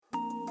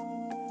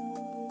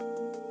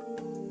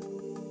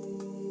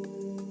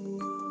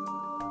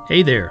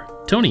Hey there,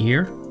 Tony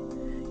here.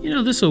 You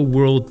know, this old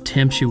world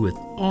tempts you with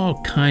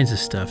all kinds of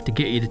stuff to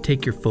get you to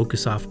take your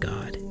focus off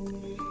God.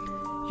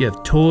 You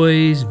have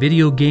toys,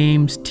 video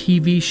games,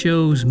 TV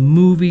shows,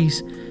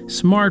 movies,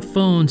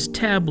 smartphones,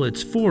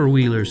 tablets,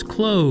 four-wheelers,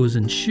 clothes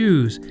and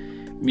shoes,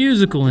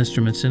 musical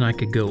instruments, and I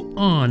could go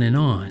on and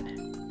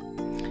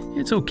on.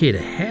 It's okay to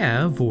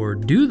have or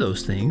do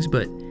those things,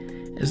 but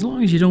as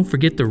long as you don't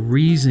forget the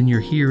reason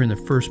you're here in the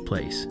first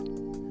place.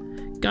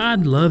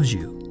 God loves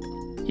you.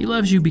 He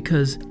loves you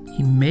because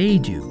He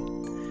made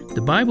you.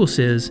 The Bible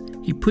says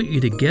He put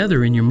you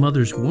together in your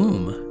mother's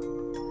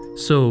womb.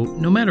 So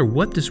no matter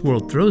what this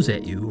world throws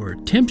at you or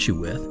tempts you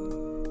with,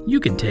 you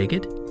can take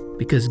it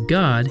because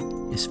God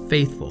is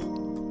faithful.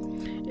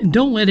 And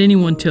don't let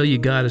anyone tell you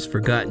God has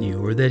forgotten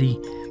you or that He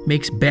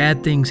makes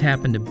bad things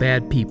happen to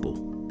bad people.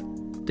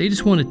 They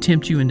just want to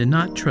tempt you into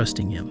not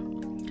trusting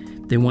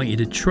Him. They want you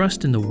to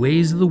trust in the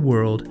ways of the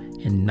world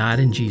and not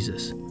in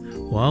Jesus.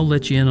 Well, I'll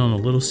let you in on a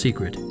little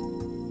secret.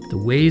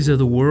 The ways of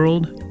the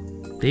world,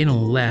 they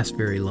don't last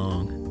very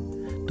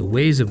long. The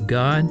ways of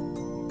God,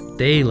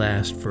 they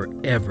last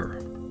forever.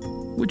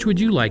 Which would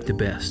you like the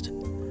best?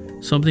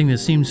 Something that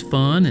seems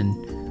fun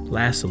and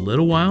lasts a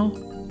little while?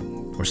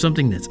 Or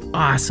something that's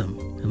awesome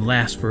and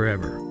lasts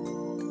forever?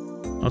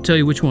 I'll tell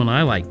you which one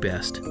I like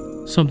best.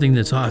 Something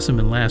that's awesome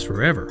and lasts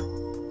forever.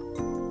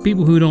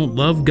 People who don't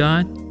love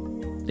God,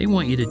 they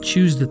want you to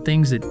choose the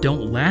things that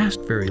don't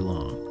last very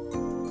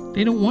long.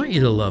 They don't want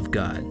you to love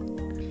God.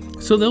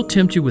 So they'll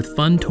tempt you with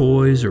fun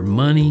toys or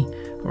money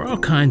or all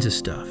kinds of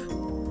stuff.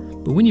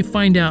 But when you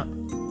find out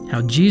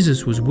how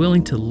Jesus was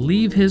willing to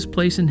leave His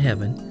place in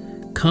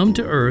heaven, come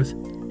to earth,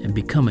 and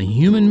become a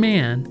human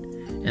man,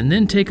 and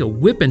then take a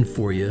whipping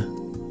for you,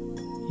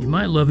 you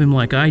might love Him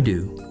like I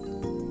do.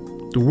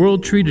 The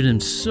world treated Him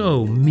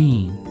so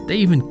mean. They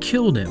even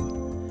killed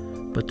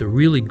Him. But the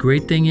really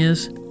great thing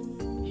is,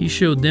 He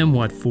showed them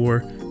what for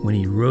when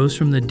He rose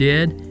from the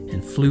dead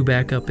and flew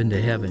back up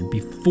into heaven.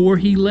 Before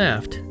He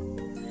left,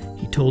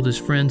 He told His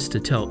friends to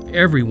tell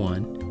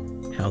everyone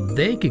how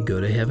they could go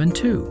to heaven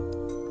too.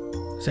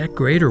 Is that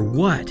great or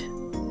what?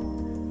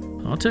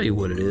 I'll tell you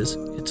what it is.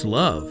 It's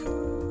love.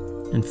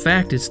 In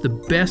fact, it's the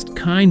best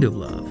kind of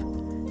love.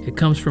 It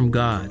comes from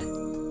God.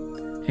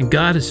 And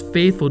God is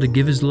faithful to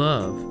give His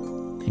love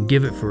and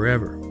give it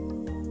forever.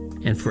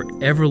 And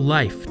forever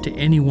life to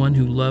anyone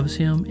who loves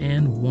Him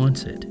and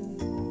wants it.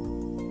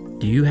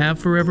 Do you have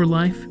forever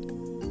life?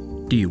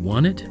 Do you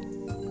want it?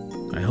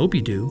 I hope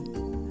you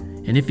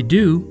do. And if you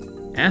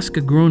do, ask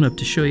a grown-up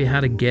to show you how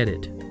to get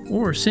it.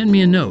 Or send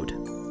me a note.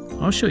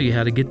 I'll show you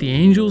how to get the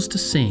angels to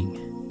sing.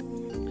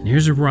 And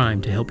here's a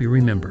rhyme to help you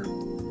remember.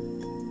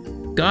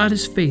 God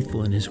is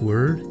faithful in His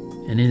word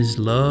and in His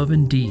love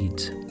and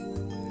deeds.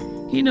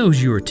 He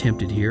knows you are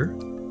tempted here,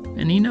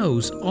 and He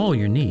knows all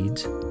your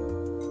needs.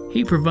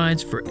 He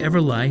provides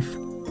forever life,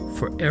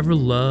 forever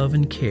love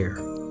and care.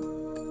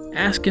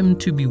 Ask Him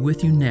to be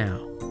with you now.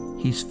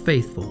 He's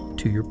faithful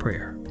to your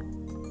prayer.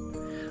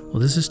 Well,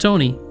 this is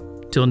Tony.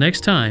 Till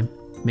next time,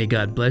 may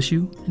God bless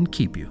you and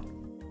keep you.